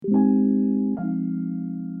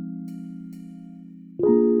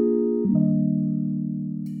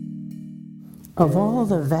Of all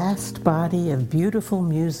the vast body of beautiful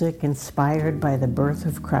music inspired by the birth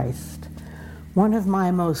of Christ, one of my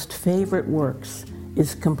most favorite works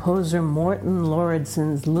is composer Morten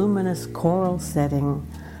Lauridsen's luminous choral setting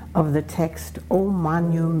of the text O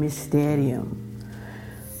Magnum Mysterium.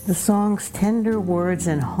 The song's tender words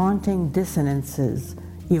and haunting dissonances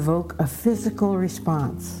evoke a physical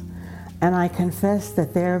response, and I confess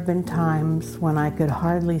that there have been times when I could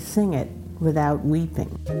hardly sing it without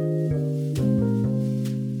weeping.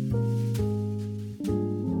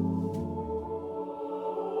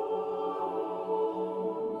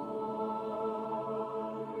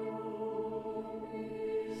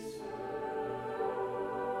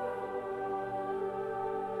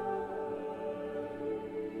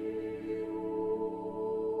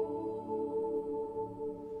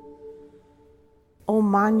 O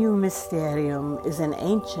Magnum Mysterium is an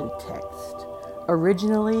ancient text,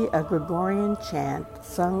 originally a Gregorian chant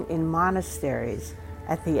sung in monasteries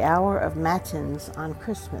at the hour of matins on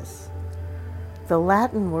Christmas. The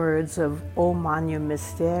Latin words of O Magnum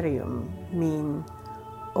Mysterium mean,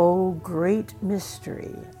 O great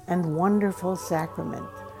mystery and wonderful sacrament,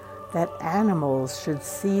 that animals should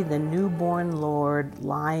see the newborn Lord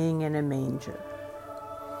lying in a manger.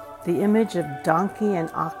 The image of donkey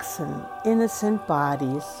and oxen, innocent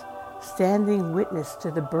bodies, standing witness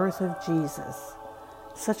to the birth of Jesus,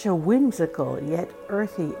 such a whimsical yet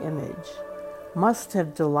earthy image, must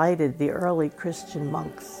have delighted the early Christian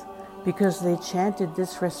monks because they chanted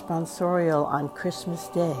this responsorial on Christmas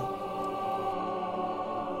Day.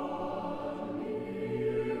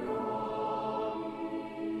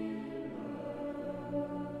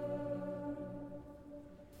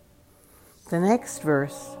 The next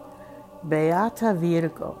verse, Beata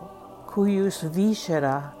Virgo, cuius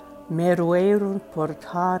viscera meruerunt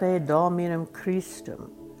portare Dominum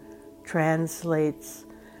Christum, translates,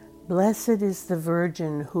 Blessed is the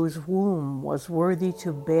Virgin whose womb was worthy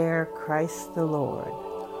to bear Christ the Lord.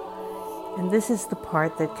 And this is the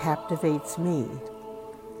part that captivates me.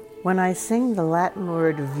 When I sing the Latin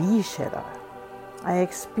word viscera, I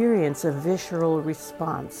experience a visceral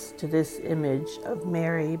response to this image of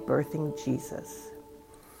Mary birthing Jesus.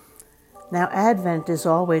 Now, Advent is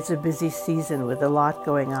always a busy season with a lot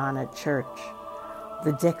going on at church.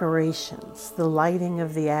 The decorations, the lighting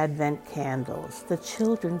of the Advent candles, the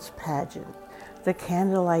children's pageant, the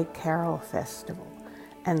Candlelight Carol Festival,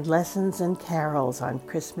 and lessons and carols on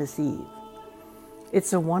Christmas Eve.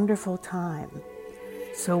 It's a wonderful time.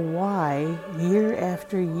 So why, year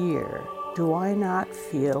after year, do I not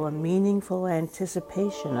feel a meaningful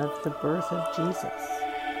anticipation of the birth of Jesus?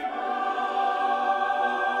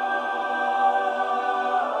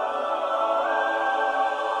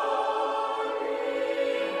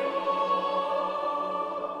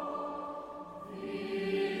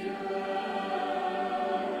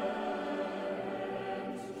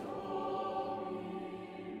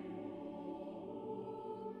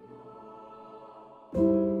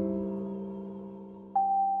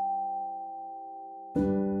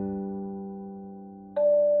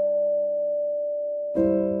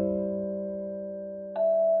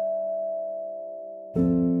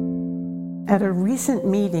 At a recent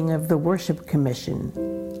meeting of the Worship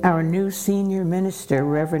Commission, our new senior minister,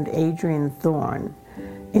 Reverend Adrian Thorne,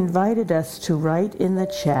 invited us to write in the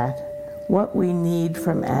chat what we need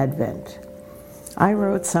from Advent. I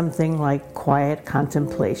wrote something like quiet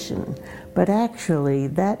contemplation, but actually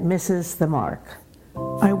that misses the mark.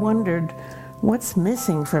 I wondered, what's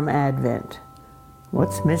missing from Advent?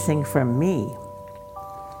 What's missing from me?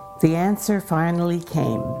 The answer finally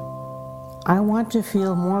came. I want to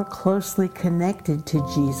feel more closely connected to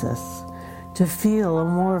Jesus, to feel a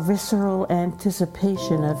more visceral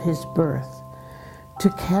anticipation of his birth, to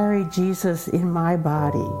carry Jesus in my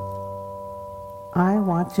body. I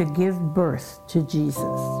want to give birth to Jesus.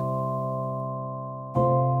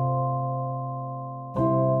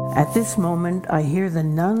 At this moment, I hear the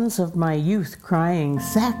nuns of my youth crying,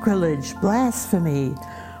 "Sacrilege, blasphemy!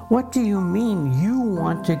 What do you mean you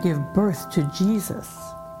want to give birth to Jesus?"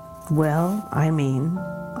 Well,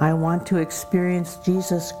 I want to experience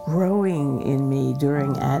Jesus growing in me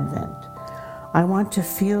during Advent. I want to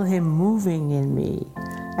feel him moving in me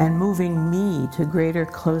and moving me to greater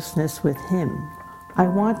closeness with him. I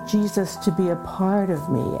want Jesus to be a part of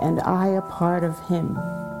me and I a part of him.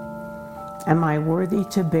 Am I worthy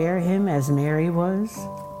to bear him as Mary was?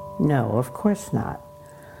 No, of course not.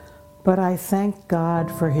 But I thank God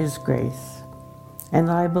for his grace, and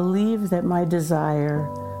I believe that my desire,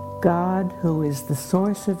 God, who is the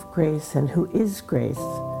source of grace and who is grace,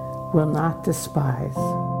 will not despise.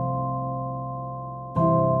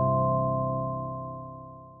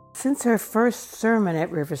 Since her first sermon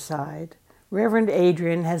at Riverside, Reverend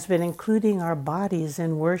Adrian has been including our bodies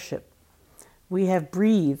in worship. We have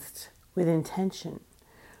breathed with intention.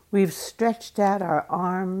 We've stretched out our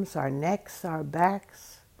arms, our necks, our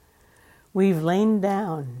backs. We've lain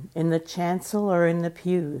down in the chancel or in the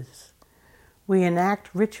pews. We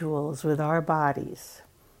enact rituals with our bodies.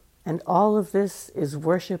 And all of this is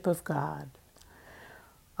worship of God.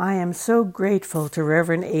 I am so grateful to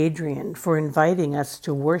Reverend Adrian for inviting us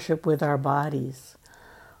to worship with our bodies.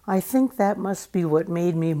 I think that must be what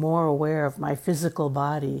made me more aware of my physical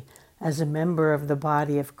body as a member of the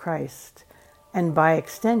body of Christ, and by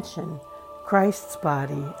extension, Christ's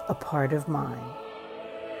body, a part of mine.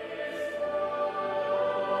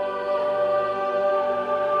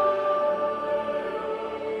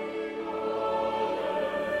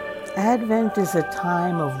 Advent is a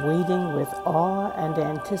time of waiting with awe and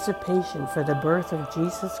anticipation for the birth of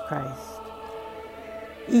Jesus Christ.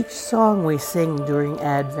 Each song we sing during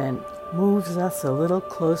Advent moves us a little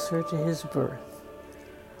closer to his birth.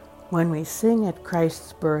 When we sing at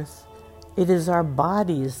Christ's birth, it is our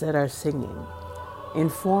bodies that are singing,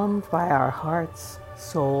 informed by our hearts,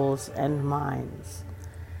 souls, and minds.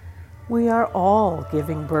 We are all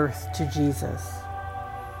giving birth to Jesus.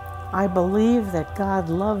 I believe that God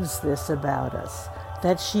loves this about us,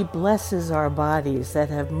 that she blesses our bodies that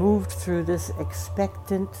have moved through this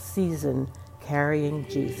expectant season carrying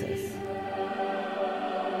Jesus.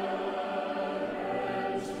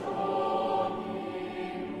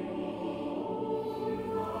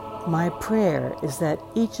 My prayer is that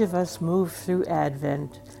each of us move through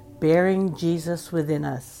Advent bearing Jesus within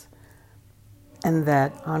us, and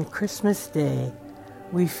that on Christmas Day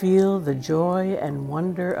we feel the joy and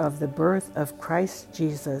wonder of the birth of Christ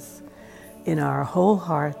Jesus in our whole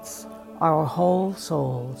hearts, our whole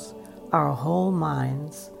souls, our whole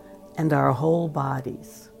minds, and our whole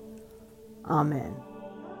bodies. Amen.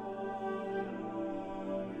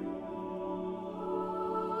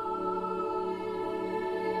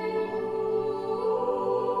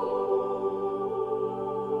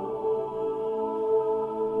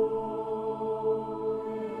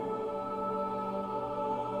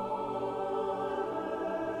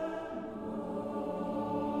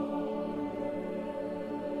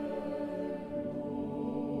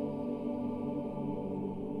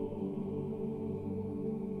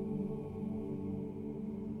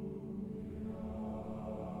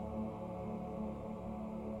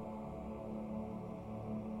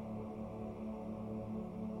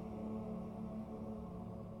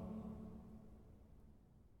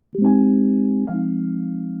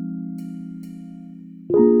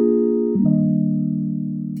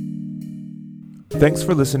 Thanks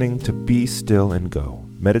for listening to Be Still and Go,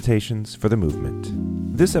 Meditations for the Movement.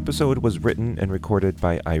 This episode was written and recorded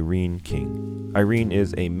by Irene King. Irene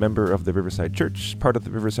is a member of the Riverside Church, part of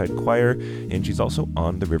the Riverside Choir, and she's also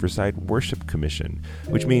on the Riverside Worship Commission,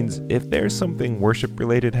 which means if there's something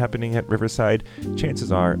worship-related happening at Riverside,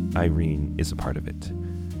 chances are Irene is a part of it.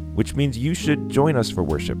 Which means you should join us for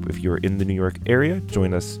worship. If you're in the New York area,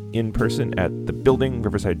 join us in person at the building,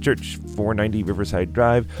 Riverside Church, 490 Riverside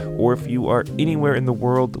Drive, or if you are anywhere in the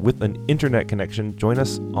world with an internet connection, join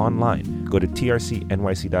us online. Go to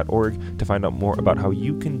trcnyc.org to find out more about how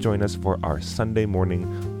you can join us for our Sunday morning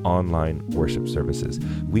online worship services.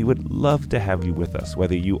 We would love to have you with us,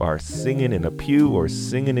 whether you are singing in a pew or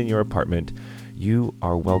singing in your apartment. You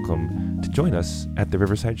are welcome to join us at the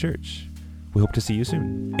Riverside Church. We hope to see you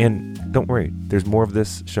soon. And don't worry, there's more of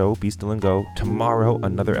this show, Be Still and Go. Tomorrow,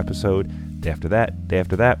 another episode. Day after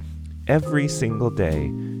that. Every single day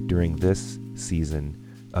during this season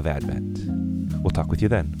of Advent. We'll talk with you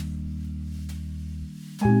then.